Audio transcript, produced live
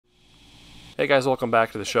Hey guys, welcome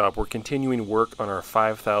back to the shop. We're continuing work on our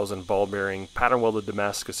 5000 ball bearing pattern welded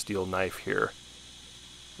Damascus steel knife here.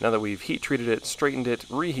 Now that we've heat treated it, straightened it,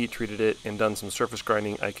 reheat treated it, and done some surface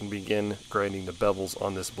grinding, I can begin grinding the bevels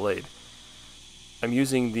on this blade. I'm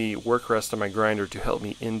using the work rest on my grinder to help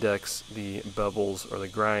me index the bevels or the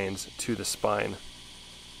grinds to the spine.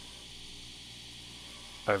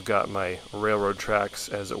 I've got my railroad tracks,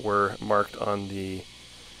 as it were, marked on the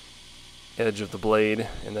edge of the blade,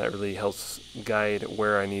 and that really helps guide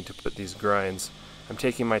where I need to put these grinds. I'm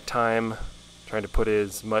taking my time, trying to put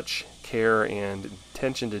as much care and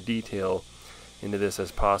attention to detail into this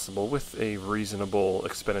as possible with a reasonable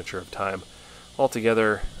expenditure of time.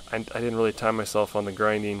 Altogether, I didn't really time myself on the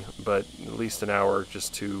grinding, but at least an hour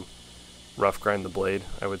just to rough grind the blade,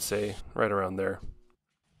 I would say, right around there.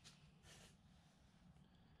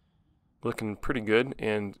 Looking pretty good,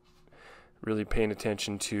 and really paying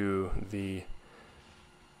attention to the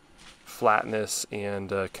flatness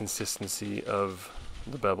and consistency of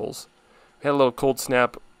the bevels. We had a little cold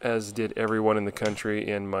snap, as did everyone in the country,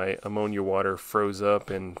 and my ammonia water froze up,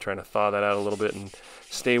 and trying to thaw that out a little bit and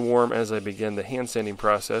stay warm as I begin the hand sanding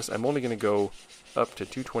process. I'm only going to go up to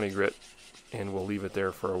 220 grit, and we'll leave it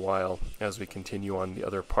there for a while as we continue on the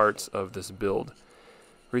other parts of this build.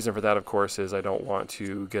 Reason for that, of course, is I don't want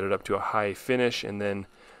to get it up to a high finish and then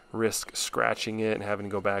risk scratching it and having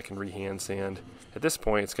to go back and re-hand sand. At this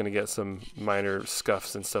point, it's going to get some minor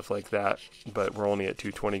scuffs and stuff like that, but we're only at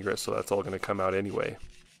 220 grit, so that's all going to come out anyway.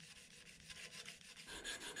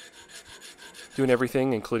 Doing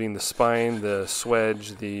everything, including the spine, the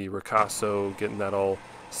swedge, the ricasso, getting that all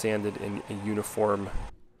sanded in a uniform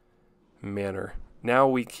manner. Now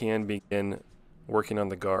we can begin working on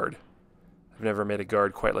the guard. I've never made a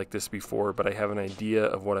guard quite like this before, but I have an idea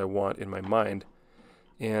of what I want in my mind.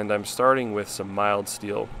 And I'm starting with some mild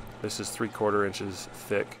steel. This is 3/4 inches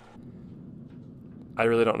thick. I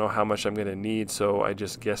really don't know how much I'm going to need, so I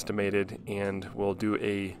just guesstimated, and we'll do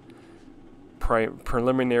a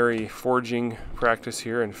preliminary forging practice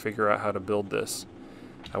here and figure out how to build this.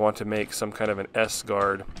 I want to make some kind of an S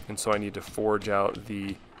guard, and so I need to forge out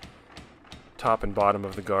the top and bottom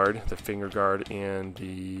of the guard, the finger guard, and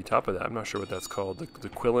the top of that. I'm not sure what that's called. The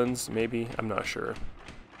quillins, maybe? I'm not sure.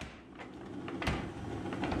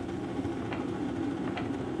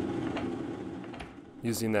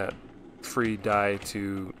 Using that free die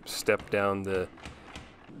to step down the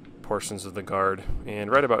portions of the guard. And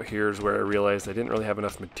right about here is where I realized I didn't really have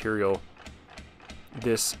enough material.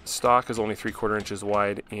 This stock is only 3/4 inches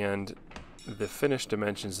wide, and the finished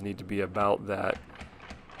dimensions need to be about that.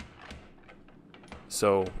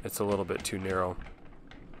 So it's a little bit too narrow.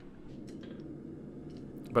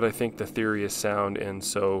 But I think the theory is sound, and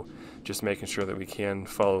so just making sure that we can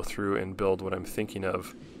follow through and build what I'm thinking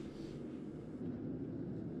of.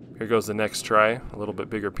 Here goes the next try, a little bit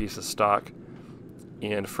bigger piece of stock.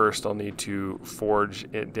 And first I'll need to forge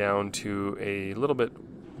it down to a little bit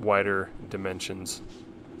wider dimensions.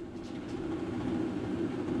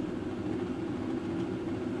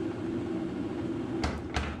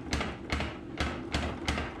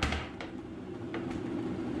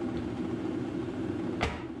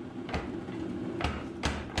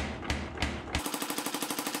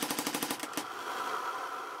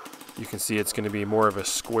 You can see it's going to be more of a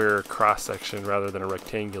square cross-section rather than a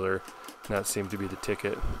rectangular, and that seemed to be the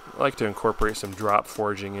ticket. I like to incorporate some drop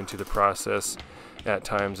forging into the process at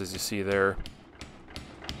times, as you see there.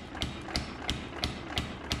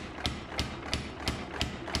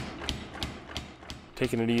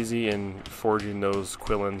 Taking it easy and forging those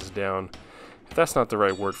quillins down. If that's not the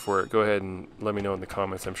right word for it, go ahead and let me know in the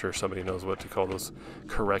comments. I'm sure somebody knows what to call those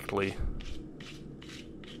correctly.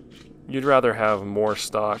 You'd rather have more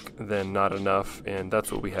stock than not enough, and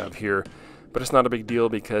that's what we have here. But it's not a big deal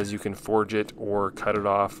because you can forge it or cut it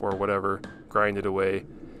off or whatever, grind it away.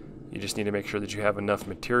 You just need to make sure that you have enough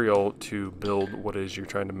material to build what it is you're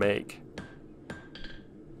trying to make.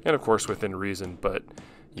 And of course within reason, but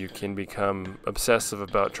you can become obsessive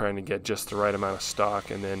about trying to get just the right amount of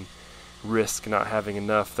stock and then risk not having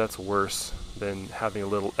enough. That's worse than having a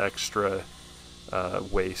little extra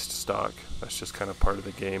waste stock. That's just kind of part of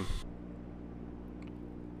the game.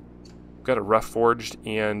 Got it rough forged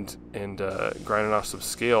and grinding off some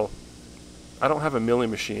scale. I don't have a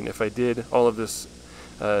milling machine. If I did, all of this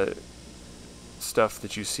stuff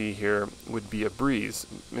that you see here would be a breeze.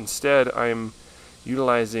 Instead, I'm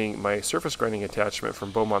utilizing my surface grinding attachment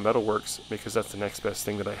from Beaumont Metalworks because that's the next best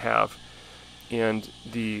thing that I have. And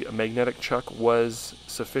the magnetic chuck was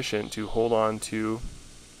sufficient to hold on to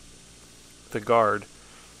the guard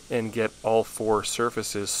and get all four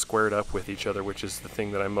surfaces squared up with each other, which is the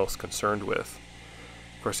thing that I'm most concerned with.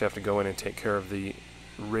 Of course, you have to go in and take care of the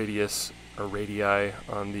radius or radii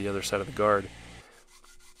on the other side of the guard.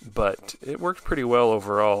 But it worked pretty well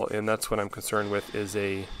overall, and that's what I'm concerned with, is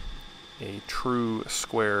a true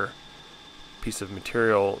square piece of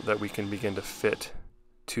material that we can begin to fit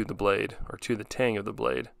to the blade, or to the tang of the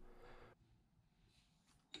blade.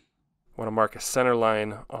 I want to mark a center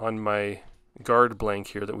line on my guard blank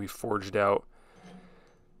here that we forged out,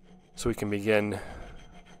 so we can begin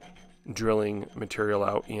drilling material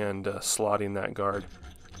out and slotting that guard.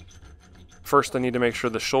 First, I need to make sure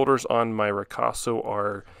the shoulders on my ricasso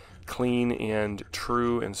are clean and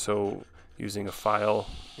true, and so using a file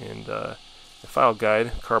and a file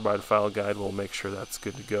guide, carbide file guide, will make sure that's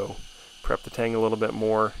good to go. Prep the tang a little bit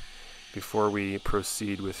more before we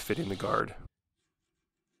proceed with fitting the guard.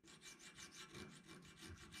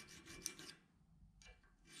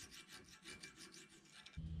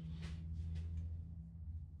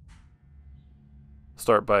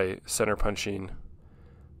 Start by center punching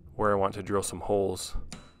where I want to drill some holes.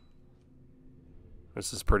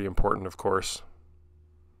 This is pretty important, of course,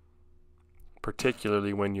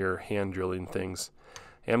 particularly when you're hand drilling things.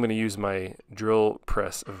 And I'm going to use my drill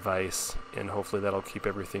press vise, and hopefully that'll keep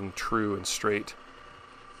everything true and straight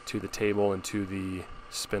to the table and to the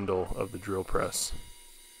spindle of the drill press.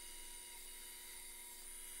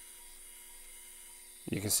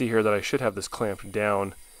 You can see here that I should have this clamped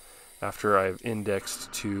down after I've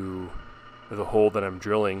indexed to the hole that I'm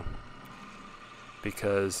drilling,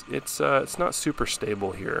 because it's not super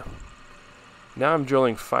stable here. Now I'm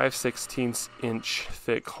drilling 5/16 inch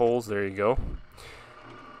thick holes, there you go,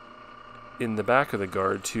 in the back of the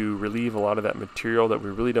guard to relieve a lot of that material that we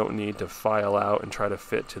really don't need to file out and try to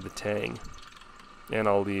fit to the tang. And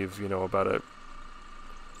I'll leave, about a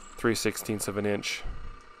 3/16 of an inch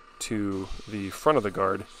to the front of the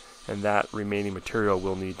guard, and that remaining material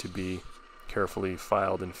will need to be carefully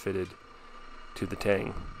filed and fitted to the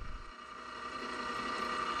tang.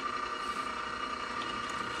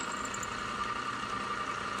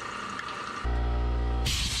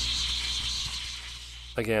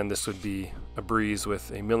 Again, this would be a breeze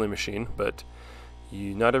with a milling machine, but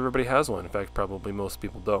not everybody has one. In fact, probably most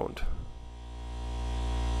people don't.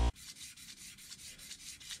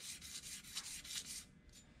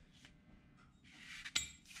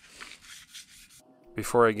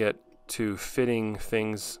 Before I get to fitting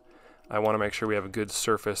things, I want to make sure we have a good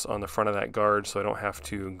surface on the front of that guard so I don't have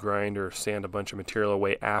to grind or sand a bunch of material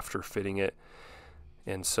away after fitting it.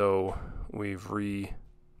 And so we've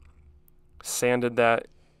sanded that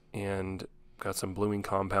and got some bluing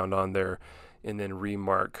compound on there, and then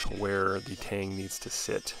remark where the tang needs to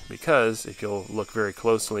sit, because if you'll look very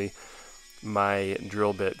closely, my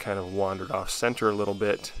drill bit kind of wandered off center a little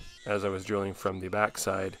bit as I was drilling from the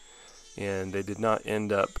backside, and they did not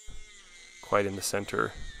end up quite in the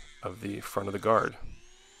center of the front of the guard,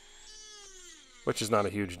 which is not a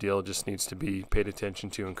huge deal. It just needs to be paid attention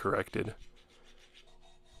to and corrected.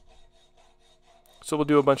 So we'll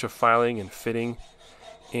do a bunch of filing and fitting,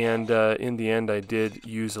 and in the end I did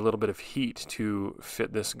use a little bit of heat to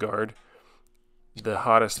fit this guard. The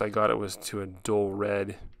hottest I got it was to a dull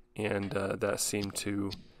red, and that seemed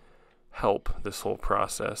to help this whole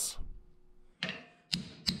process.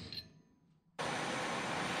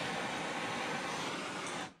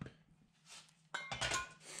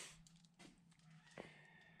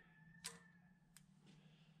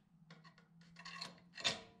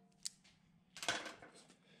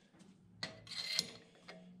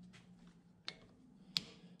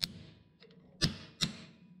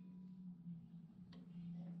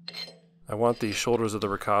 I want the shoulders of the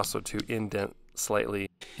ricasso to indent slightly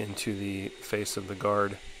into the face of the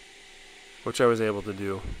guard, which I was able to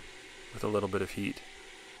do with a little bit of heat.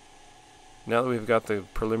 Now that we've got the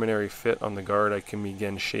preliminary fit on the guard, I can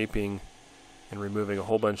begin shaping and removing a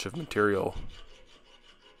whole bunch of material.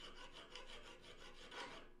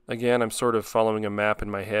 Again, I'm sort of following a map in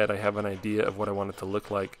my head. I have an idea of what I want it to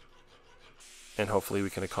look like, and hopefully we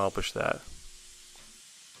can accomplish that.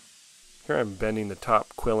 Here I'm bending the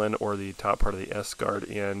top quillin, or the top part of the S-guard,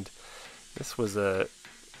 and this was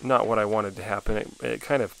not what I wanted to happen. It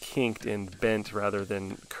kind of kinked and bent rather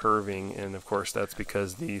than curving, and of course that's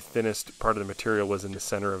because the thinnest part of the material was in the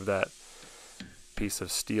center of that piece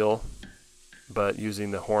of steel. But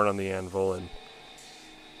using the horn on the anvil and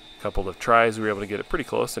a couple of tries, we were able to get it pretty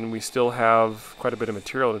close, and we still have quite a bit of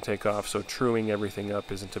material to take off, so truing everything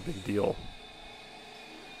up isn't a big deal.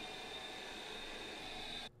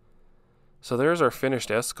 So there's our finished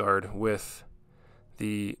S-guard with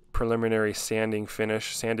the preliminary sanded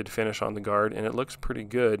finish on the guard, and it looks pretty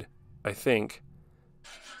good, I think.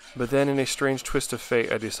 But then in a strange twist of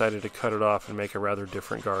fate, I decided to cut it off and make a rather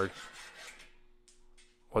different guard.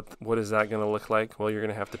 What is that going to look like? Well, you're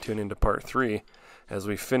going to have to tune into part 3 as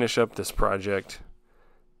we finish up this project.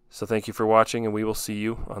 So thank you for watching, and we will see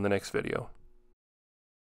you on the next video.